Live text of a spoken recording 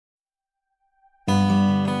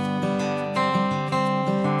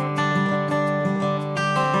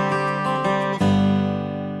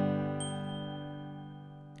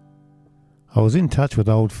I was in touch with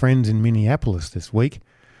old friends in Minneapolis this week.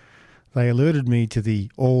 They alerted me to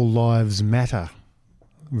the All Lives Matter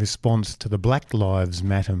response to the Black Lives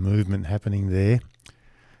Matter movement happening there.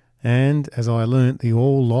 And as I learnt, the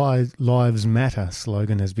All Lives Matter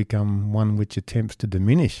slogan has become one which attempts to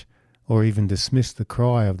diminish or even dismiss the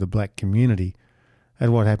cry of the black community at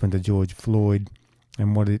what happened to George Floyd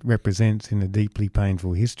and what it represents in a deeply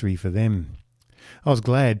painful history for them. I was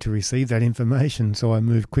glad to receive that information, so I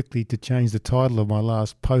moved quickly to change the title of my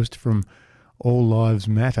last post from All Lives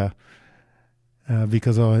Matter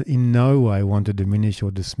because I in no way want to diminish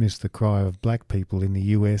or dismiss the cry of black people in the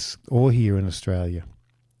US or here in Australia.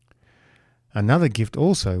 Another gift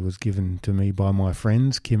also was given to me by my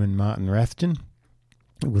friends Kim and Martin Rathjen.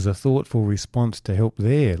 It was a thoughtful response to help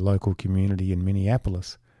their local community in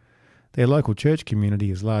Minneapolis. Their local church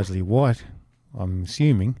community is largely white, I'm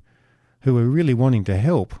assuming, who are really wanting to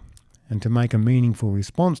help and to make a meaningful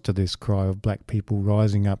response to this cry of black people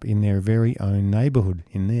rising up in their very own neighbourhood,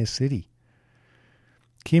 in their city.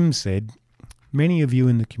 Kim said, "Many of you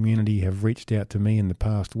in the community have reached out to me in the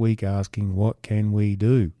past week asking what can we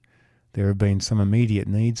do. There have been some immediate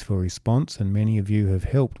needs for response and many of you have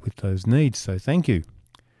helped with those needs, so thank you.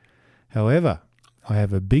 However, I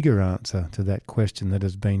have a bigger answer to that question that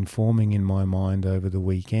has been forming in my mind over the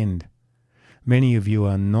weekend. Many of you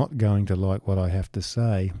are not going to like what I have to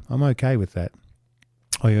say. I'm okay with that.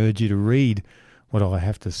 I urge you to read what I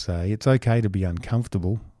have to say. It's okay to be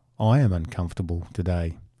uncomfortable. I am uncomfortable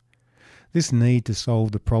today. This need to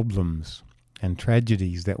solve the problems and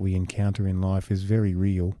tragedies that we encounter in life is very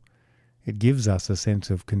real. It gives us a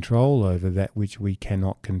sense of control over that which we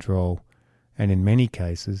cannot control, and in many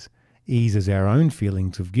cases eases our own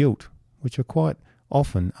feelings of guilt, which are quite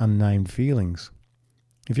often unnamed feelings.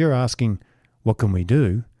 If you're asking, what can we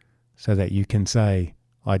do, so that you can say,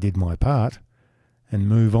 I did my part, and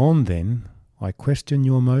move on then, I question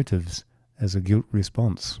your motives as a guilt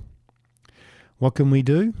response. What can we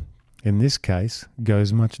do? In this case,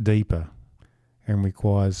 goes much deeper and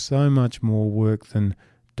requires so much more work than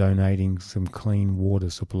donating some clean water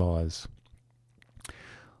supplies.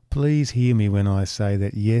 Please hear me when I say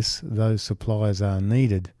that yes, those supplies are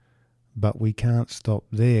needed, but we can't stop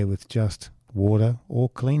there with just water or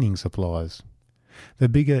cleaning supplies. The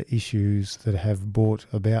bigger issues that have brought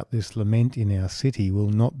about this lament in our city will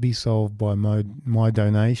not be solved by my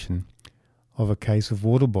donation of a case of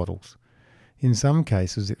water bottles. In some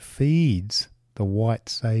cases it feeds the white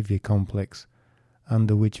saviour complex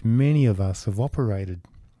under which many of us have operated,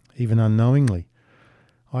 even unknowingly.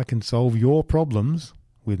 I can solve your problems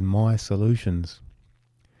with my solutions.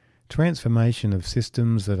 Transformation of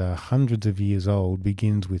systems that are hundreds of years old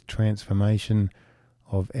begins with transformation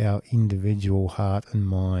of our individual heart and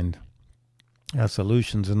mind. Our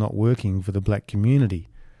solutions are not working for the black community.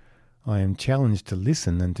 I am challenged to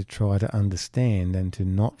listen and to try to understand and to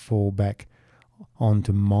not fall back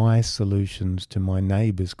onto my solutions to my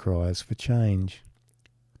neighbour's cries for change.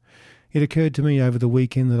 It occurred to me over the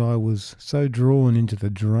weekend that I was so drawn into the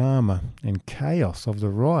drama and chaos of the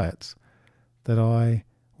riots that I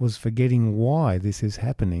was forgetting why this is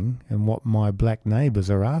happening and what my black neighbours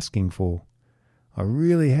are asking for. I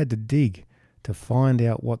really had to dig to find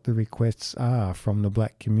out what the requests are from the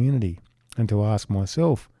black community and to ask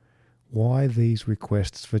myself why these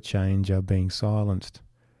requests for change are being silenced.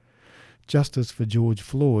 Justice for George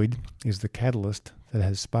Floyd is the catalyst that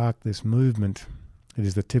has sparked this movement. It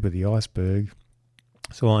is the tip of the iceberg,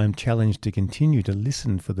 so I am challenged to continue to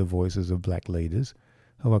listen for the voices of black leaders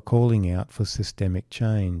who are calling out for systemic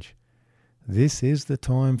change. This is the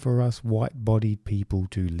time for us white-bodied people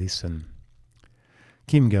to listen.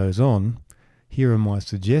 Kim goes on, here are my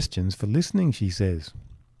suggestions for listening, she says.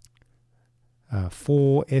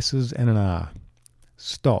 4 S's and an R.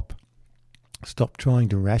 Stop. Stop trying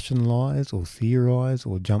to rationalise or theorise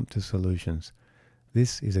or jump to solutions.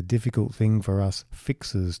 This is a difficult thing for us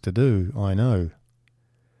fixers to do, I know.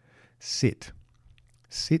 Sit.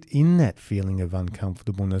 Sit in that feeling of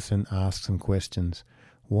uncomfortableness and ask some questions.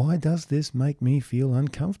 Why does this make me feel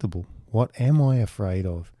uncomfortable? What am I afraid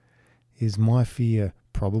of? Is my fear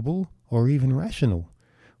probable or even rational?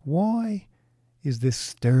 Why is this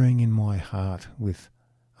stirring in my heart with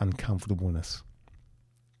uncomfortableness?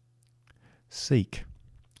 Seek.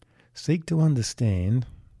 Seek to understand.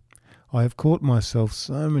 I have caught myself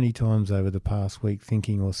so many times over the past week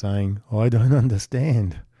thinking or saying, I don't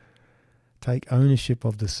understand. Take ownership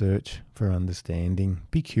of the search for understanding.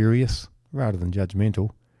 Be curious rather than judgmental.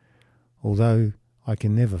 Although I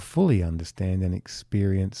can never fully understand and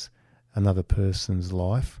experience another person's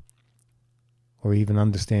life or even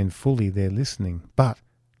understand fully their listening, but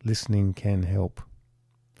listening can help.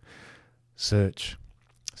 Search.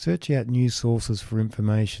 Search out new sources for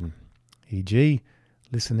information, e.g.,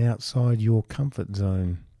 listen outside your comfort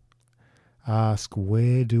zone. Ask,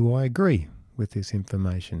 where do I agree with this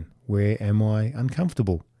information? Where am I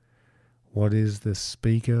uncomfortable? What is the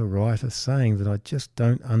speaker, writer saying that I just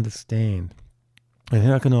don't understand? And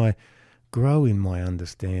how can I grow in my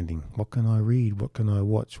understanding? What can I read? What can I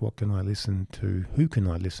watch? What can I listen to? Who can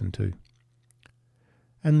I listen to?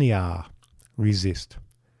 And the R, resist.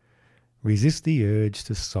 Resist the urge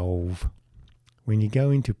to solve. When you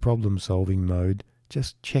go into problem-solving mode,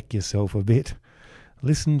 just check yourself a bit.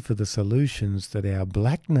 Listen for the solutions that our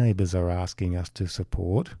black neighbours are asking us to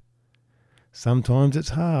support. Sometimes it's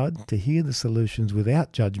hard to hear the solutions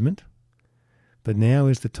without judgment, but now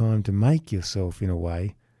is the time to make yourself, in a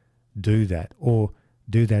way, do that, or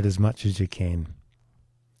do that as much as you can.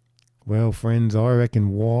 Well, friends, I reckon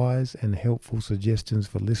wise and helpful suggestions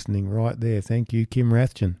for listening right there. Thank you, Kim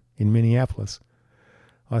Rathjen in Minneapolis.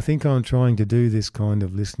 I think I'm trying to do this kind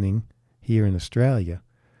of listening here in Australia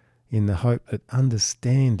in the hope that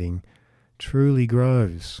understanding truly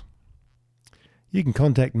grows. You can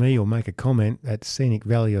contact me or make a comment at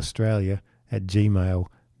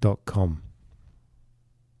scenicvalleyaustralia@gmail.com.